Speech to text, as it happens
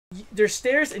there's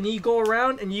stairs, and you go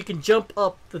around, and you can jump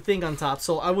up the thing on top.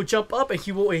 So I would jump up, and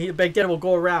Baghdad will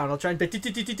go around. I'll try and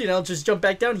I'll just jump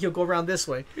back down. And he'll go around this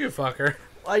way. You fucker.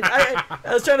 I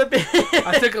was trying to be.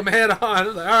 I took him head on. I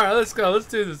was like, all right, let's go. Let's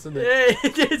do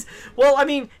this. Well, I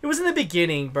mean, it was in the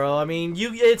beginning, bro. I mean,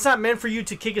 it's not meant for you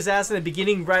to kick his ass in the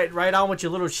beginning, right on with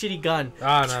your little shitty gun.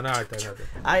 Oh no.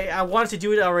 I wanted to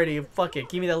do it already. Fuck it.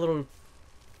 Give me that little.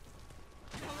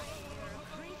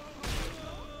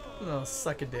 Oh,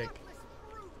 suck a dick.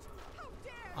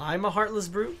 I'm a heartless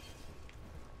brute.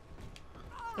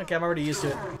 Okay, I'm already used to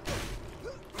it.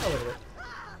 A little bit.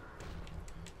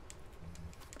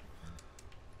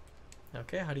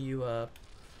 Okay, how do you, I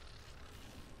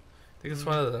think it's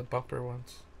one of the bumper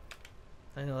ones.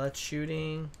 I know that's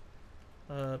shooting.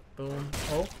 Boom.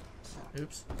 Oh.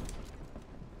 Oops.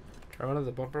 Try one of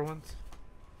the bumper ones.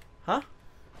 Huh?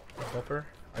 The bumper?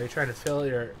 Are you trying to fill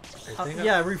your thing up?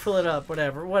 Yeah, refill it up.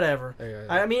 Whatever. There you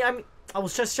go, I mean, I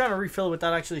was just trying to refill it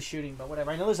without actually shooting, but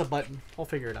whatever. I know there's a button. I'll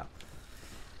figure it out.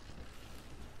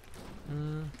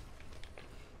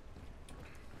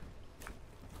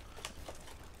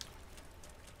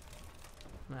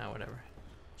 Nah, whatever.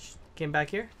 Came back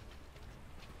here?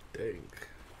 Dang.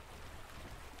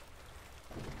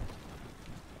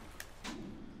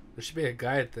 There should be a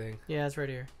guide thing. Yeah, it's right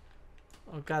here.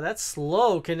 Oh god, that's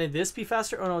slow. Can this be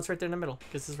faster? Oh no, it's right there in the middle.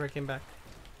 Because this is where I came back.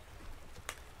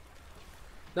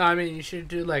 No, I mean you should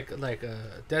do like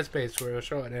a Dead Space where it'll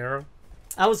show an arrow.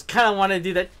 I was kind of wanting to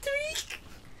do that.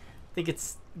 I think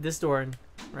it's this door,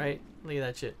 right? Look at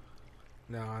that shit.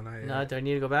 No, not yet. No, do I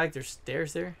need to go back? There's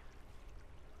stairs there.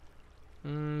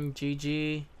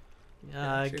 GG.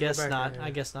 I guess not.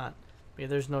 I guess not. Maybe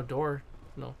there's no door.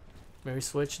 No. Maybe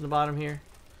switch in the bottom here.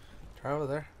 Try over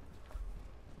there.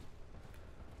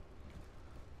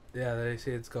 Yeah, there you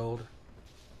see it's gold.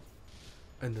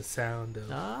 And the sound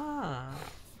of... Ah.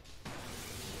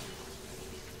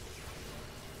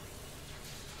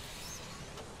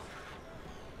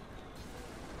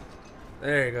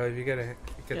 There you go. If you get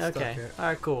stuck okay. here.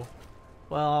 Alright, cool.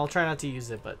 Well, I'll try not to use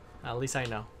it, but at least I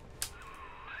know.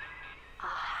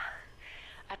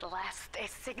 At last, a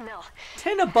signal.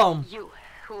 Tenenbaum. You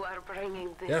who are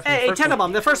bringing this. Yeah, Hey,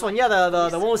 Tenenbaum, the first one. Yeah,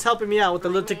 the one was helping me out with the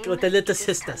little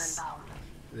sisters.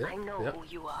 Yep, I know yep. who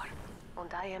you are,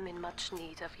 and I am in much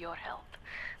need of your help.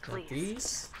 Not Please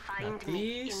these. find Not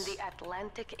me these. in the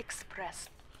Atlantic Express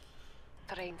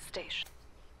train station.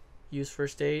 Use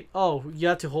first aid. Oh, you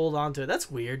have to hold on to it.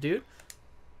 That's weird, dude.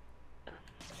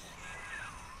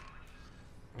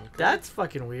 Okay. That's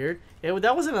fucking weird.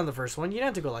 That wasn't on the first one. You didn't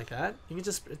have to go like that. You can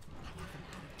just...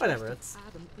 Whatever. It's...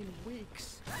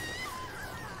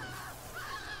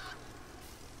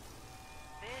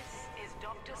 This is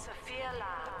Dr. Sophia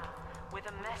Lamb with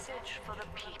a message for the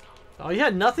people. Oh, you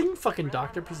had nothing? Fucking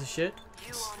doctor, piece of shit.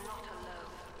 You are not alone.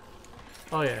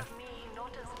 Oh, yeah. Think of me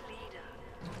not as leader,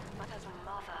 but as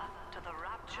mother to the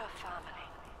Rapture family.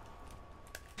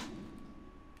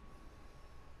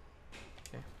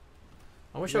 Okay.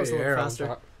 I wish I was a little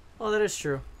faster. Oh, that is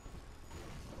true.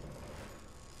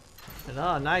 And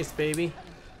oh, nice, baby.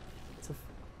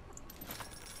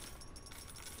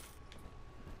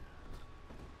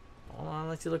 Hold on,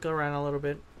 let you look around a little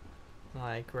bit.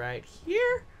 Like right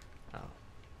here. Oh.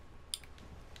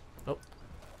 Oh.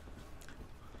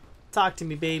 Talk to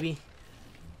me, baby.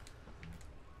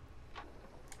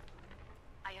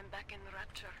 I am back in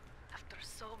Rapture after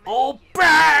so many Oh, years.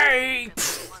 babe!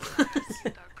 Everyone matters.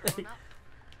 They're grown up.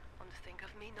 And think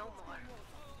of me no more.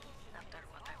 After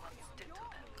what I once did to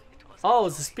them, it was Oh,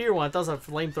 it's a spear one. I thought it was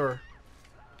a flamethrower.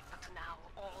 But now,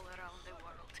 all around the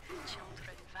world,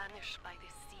 children vanish by the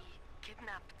sea,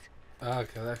 kidnapped.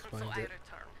 Okay, that And so explains I it.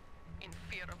 return, in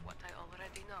fear of what I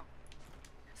already know.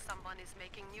 Someone is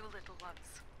making new little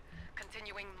ones,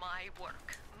 continuing my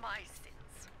work, my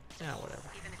sins. Yeah, whatever.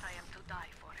 Even if I am to die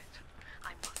for it,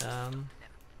 I must Um, stop them.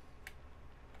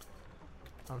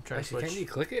 I'm trying to Actually, switch. can you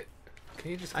click it?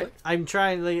 Can you just click? I'm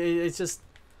trying. Like, it's just.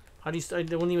 How do you? I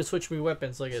won't even switch me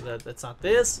weapons. Look at that. That's not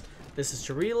this. This is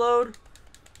to reload.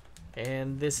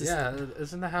 And this is. Yeah,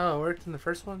 isn't that how it worked in the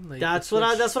first one? Like, That's what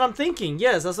I'm thinking.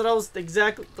 Yes, that's what I was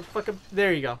exactly. The fucking.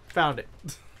 There you go. Found it.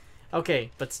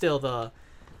 Okay, but still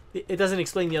it doesn't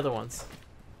explain the other ones.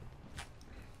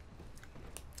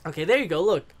 Okay, there you go.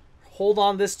 Look, hold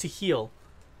on this to heal.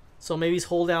 So maybe it's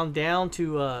hold down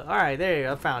to. All right, there you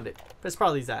go. I found it. But it's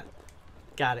probably that.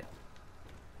 Got it.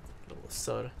 A little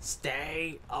soda.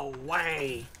 Stay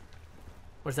away.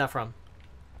 Where's that from?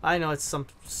 I know it's some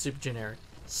super generic.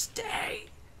 Stay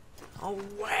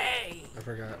away. I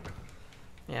forgot.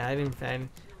 Yeah, I didn't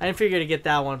figure to get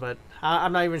that one, but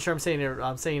I'm not even sure I'm saying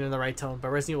it in the right tone. But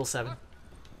Resident Evil 7.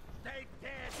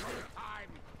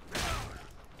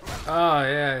 Oh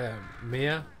yeah.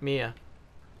 Mia. Mia.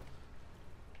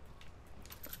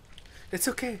 It's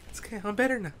okay. It's okay. I'm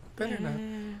better now. Better now.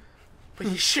 But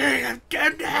you shouldn't have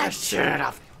done that. I should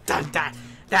have done that.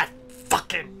 That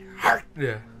fucking hurt.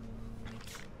 Yeah.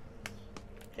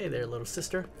 Hey there, little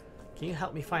sister. Can you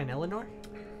help me find Eleanor?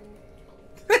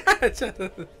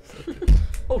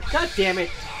 Oh, god damn it.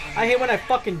 I hate when I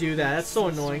fucking do that. That's so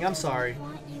annoying. I'm sorry.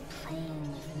 You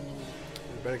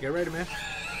better get ready, man.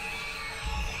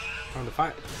 Time to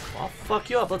fight. I'll fuck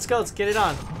you up. Let's go. Let's get it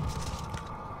on.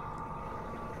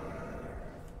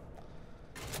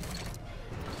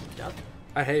 Yep.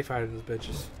 I hate fighting those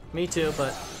bitches. Me too,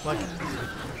 but fuck it.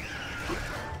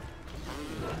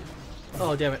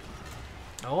 Oh, damn it.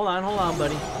 Hold on,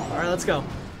 buddy. Alright, let's go.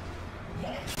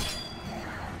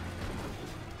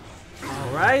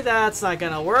 Alright, that's not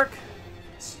gonna work.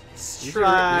 Let's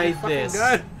try this.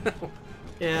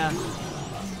 Yeah.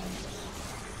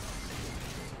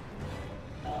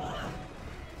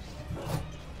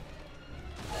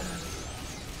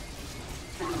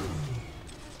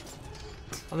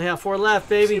 Only have 4 left,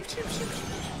 baby.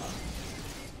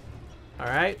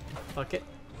 Alright, fuck it.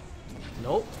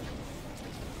 Nope.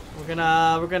 We're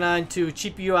gonna to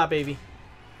cheap you out, baby.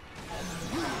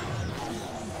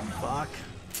 Fuck.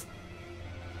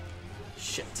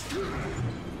 Shit.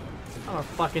 I'm gonna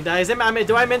fucking die.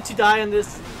 Do I meant to die in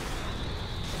this?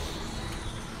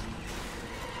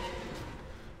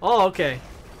 Oh, okay.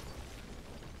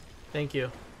 Thank you.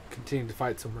 Continue to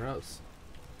fight somewhere else.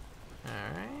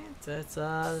 Alright,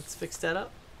 let's fix that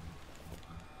up.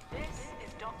 This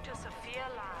is Dr. Sophia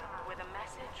Lamb with a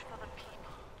message for the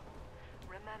people.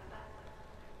 Remember,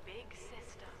 Big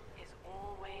Sister is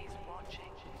always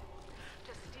watching.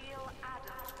 To steal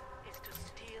Adam is to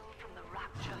steal from the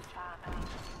Rapture family.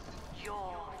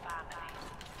 Your family.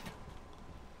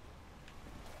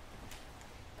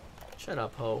 Shut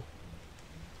up, ho.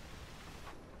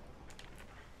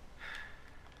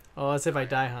 Oh, as if I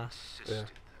die, huh? Yeah.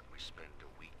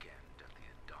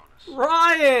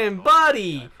 Ryan,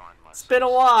 buddy! It's been a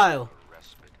while.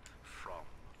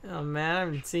 Oh man, I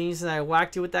haven't seen you since I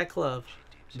whacked you with that club.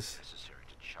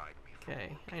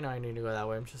 Okay, I know I need to go that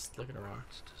way. I'm just looking around.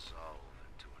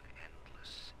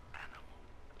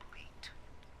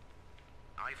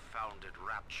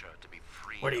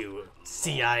 What are you,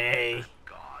 CIA?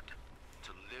 God,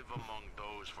 to live among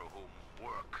those for whom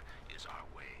work is our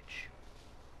wage.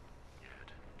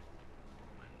 Yet,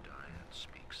 when Diane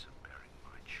speaks of burying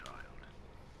my child,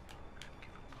 I'm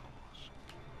given pause.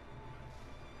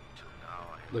 Till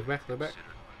now, I have Look back, look back.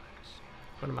 considered my legacy.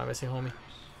 What am I missing, homie?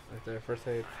 Right there, first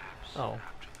aid. Oh,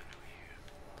 After the new year,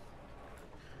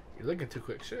 You're looking too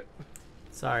quick, shit.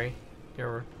 sorry.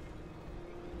 You're...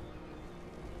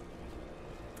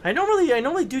 I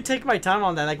normally do take my time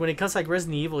on that. Like when it comes to like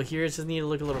Resident Evil here, it just need to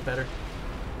look a little better.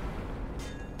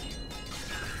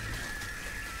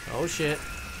 Oh shit.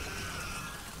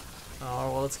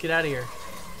 Oh well, let's get out of here.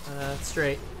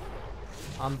 Straight.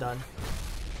 I'm done.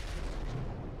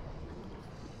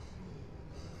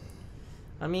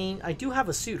 I mean, I do have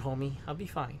a suit, homie. I'll be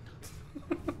fine.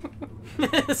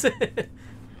 There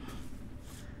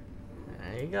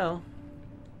you go.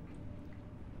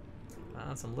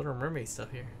 Some Little Mermaid stuff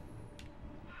here.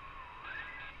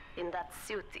 In that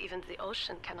suit, even the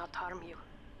ocean cannot harm you.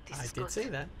 This I is did good. say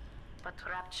that. But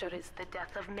Rapture is the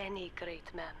death of many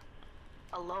great men.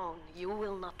 Alone, you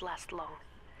will not last long.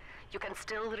 You can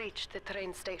still reach the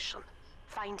train station.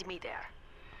 Find me there.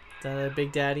 Is that a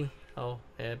Big Daddy? Oh,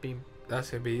 yeah, be.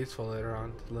 That's gonna be useful later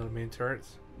on. The little mean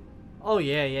turrets. Oh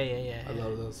yeah. I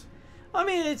love those. I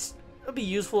mean, it'll be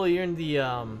useful here in the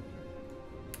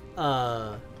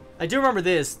I do remember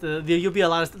this. You'll be a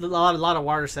lot of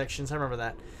water sections. I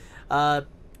remember that.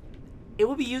 It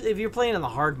will be used if you're playing in the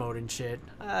hard mode and shit.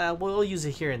 We'll use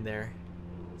it here and there.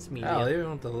 It's medium. Hell,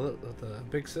 even with the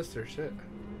big sister shit.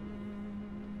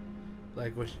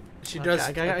 Like what she does.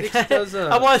 I think she does.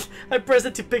 I pressed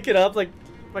it to pick it up like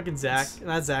fucking Zach.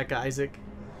 Not Zach, Isaac.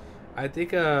 I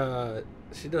think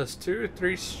she does 2 or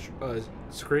 3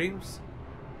 screams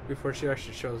before she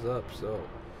actually shows up. So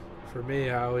for me,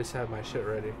 I always have my shit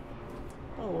ready.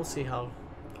 Oh, we'll see how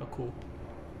cool.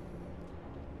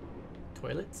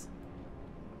 Toilets?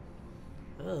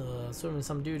 Swimming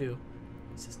some doo-doo.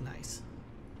 This is nice.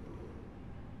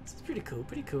 This is pretty cool,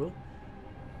 pretty cool.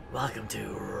 Welcome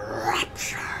to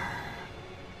Rapture.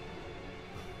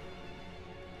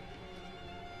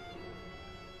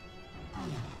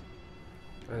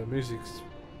 The music's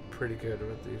pretty good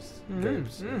with these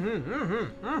games.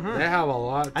 They have a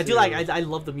lot. I do like. I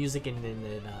love the music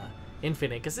in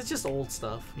Infinite because it's just old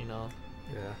stuff, you know.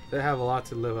 Yeah, they have a lot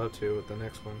to live up to with the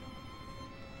next one.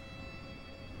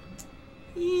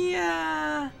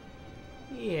 Yeah.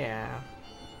 Yeah.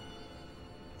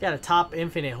 Got a top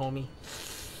infinite, homie.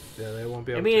 Yeah, they won't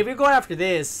be able I mean, to. if you're going after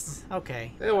this,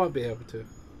 okay. They won't be able to.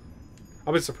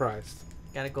 I'll be surprised.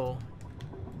 Gotta go.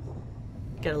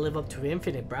 Gotta live up to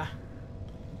infinite, bruh.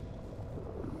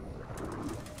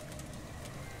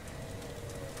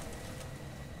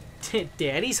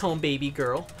 Daddy's home, baby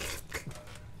girl.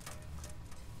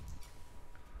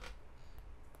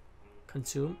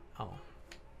 Consume? Oh.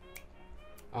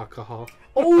 Alcohol.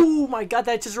 Oh my god,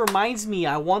 that just reminds me.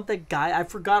 I want the guy. I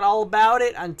forgot all about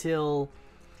it until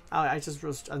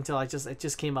it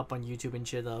just came up on YouTube and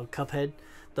shit. Cuphead,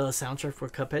 the soundtrack for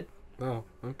Cuphead. Oh,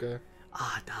 okay.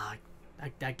 Ah, dog,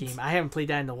 that game. I haven't played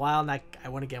that in a while, and I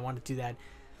want to do that.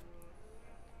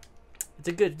 It's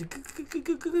a good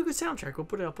soundtrack. I'll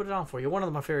put it on for you. One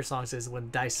of my favorite songs is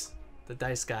when the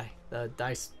dice guy, the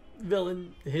dice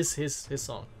villain, his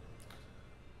song.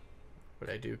 What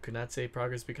I do could not save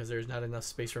progress because there's not enough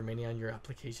space remaining on your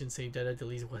application. Save data,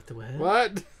 delete what the what?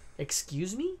 What?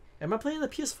 Excuse me? Am I playing the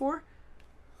PS4?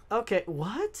 Okay,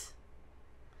 what?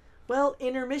 Well,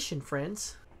 intermission,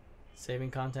 friends.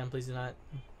 Saving content, please do not.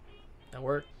 That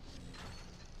work?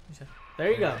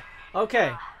 There you go.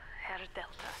 Okay. Herr Delta.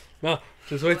 No,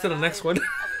 just wait till the next one.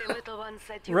 The little one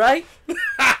said you Right?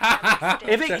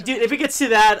 If it gets to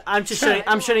that, I'm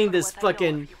shutting this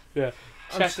fucking. Yeah.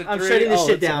 I'm shutting this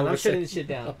shit down. I'm shutting this shit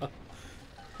down.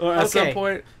 Or at some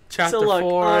point, chapter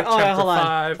 4, chapter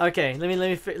 5. Okay,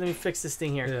 let me fix this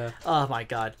thing here. Yeah. Oh my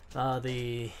god. Not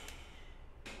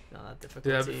difficulty.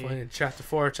 Yeah, between chapter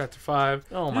 4, chapter 5.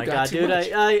 Oh my god,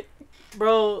 dude!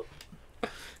 Bro.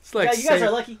 It's like you guys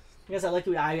are lucky. You guys are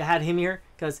lucky I had him here,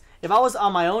 because if I was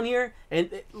on my own here,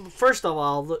 and first of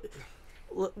all,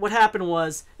 what happened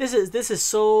was this is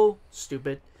so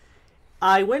stupid.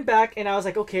 I went back and I was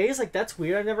like, okay, it's like that's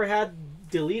weird. I've never had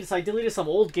deleted, so I deleted some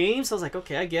old games. I was like,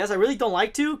 okay, I guess I really don't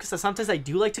like to, because sometimes I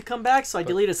do like to come back. So I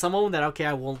deleted some of them that okay,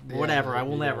 I will whatever, I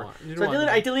will never. So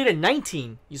I deleted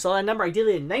 19. You saw that number? I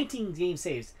deleted 19 game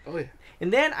saves. Oh yeah.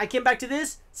 And then I came back to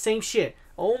this same shit.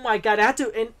 Oh my god, I had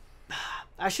to, and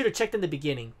I should have checked in the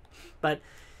beginning, but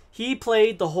he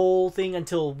played the whole thing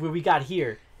until we got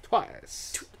here.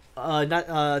 Twice.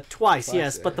 Not twice,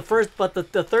 yes, yeah. but the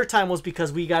third time was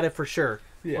because we got it for sure.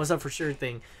 Yeah. It was a for sure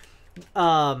thing.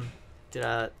 Did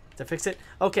I fix it?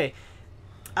 Okay.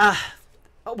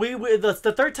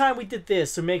 The third time we did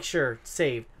this to make sure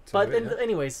saved. But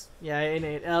anyways, yeah,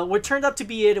 and what turned out to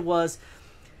be it was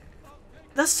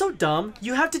that's so dumb.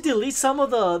 You have to delete some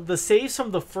of the saves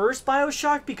from the first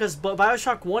Bioshock because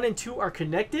Bioshock 1 and 2 are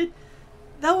connected.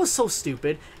 That was so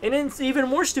stupid. And then it's even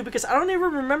more stupid because I don't ever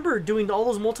remember doing all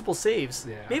those multiple saves.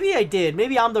 Yeah. Maybe I did.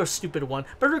 Maybe I'm the stupid one.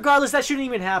 But regardless, that shouldn't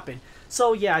even happen.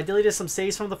 So yeah, I deleted some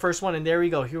saves from the first one, and there we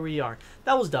go. Here we are.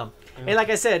 That was dumb. Yeah. And like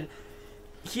I said,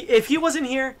 if he wasn't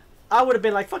here, I would have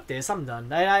been like, "Fuck this, I'm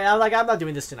done." I'm not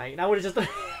doing this tonight. And I would have just.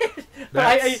 But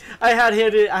I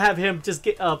have him just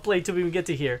play till we get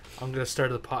to here. I'm gonna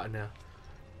start the pot now.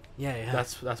 Yeah.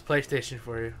 That's PlayStation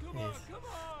for you. Yes.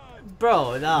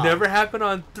 Bro, no. Never happened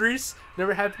on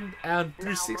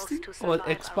 360 or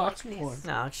Xbox One.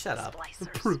 No, shut up. The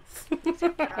proof.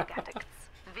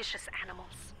 Vicious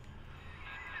animals.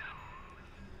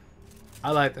 I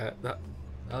like that.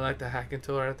 I like the hacking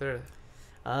tool right there.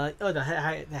 The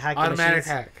hack. Automatic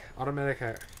hack. Automatic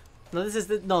hack. No,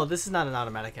 this is not an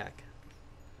automatic hack.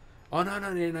 Oh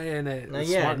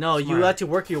no! You have to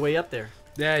work your way up there.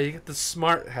 Yeah, you get the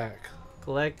smart hack.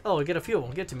 Collect. Oh, get a few of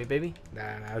them. Give it to me, baby. Nah,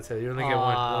 that's it. You only get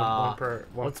one per.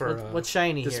 What's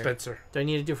shiny dispenser. Here? Do I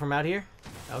need to do from out here?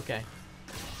 Okay.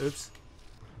 Oops.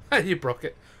 You broke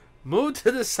it. Move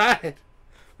to the side.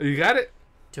 You got it.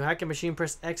 To hack a machine,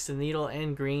 press X to needle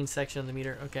and green section of the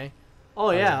meter. Okay.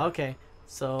 Oh yeah. Okay.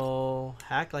 So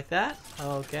hack like that.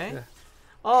 Okay. Yeah.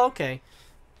 Oh okay.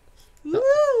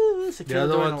 Woo! The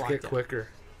other ones get quicker.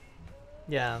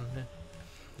 Yeah.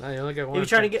 No, you only get one. If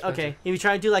you're trying to if you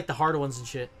try to do like the hard ones and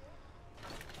shit.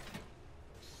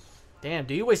 Damn,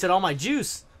 dude, you wasted all my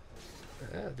juice.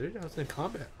 Yeah, dude, I was in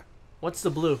combat. What's the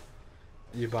blue?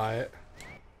 You buy it.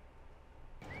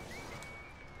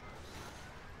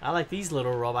 I like these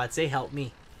little robots. They help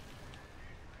me.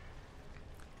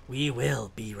 We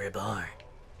will be reborn.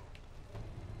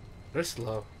 They're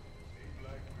slow.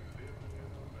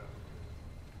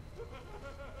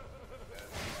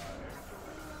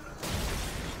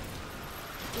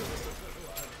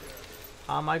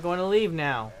 How am I going to leave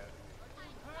now?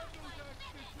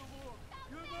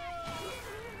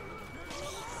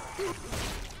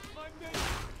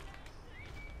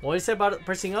 What did you say about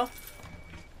pressing O?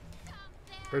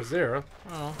 For 0.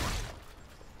 Oh.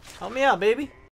 Help me out, baby.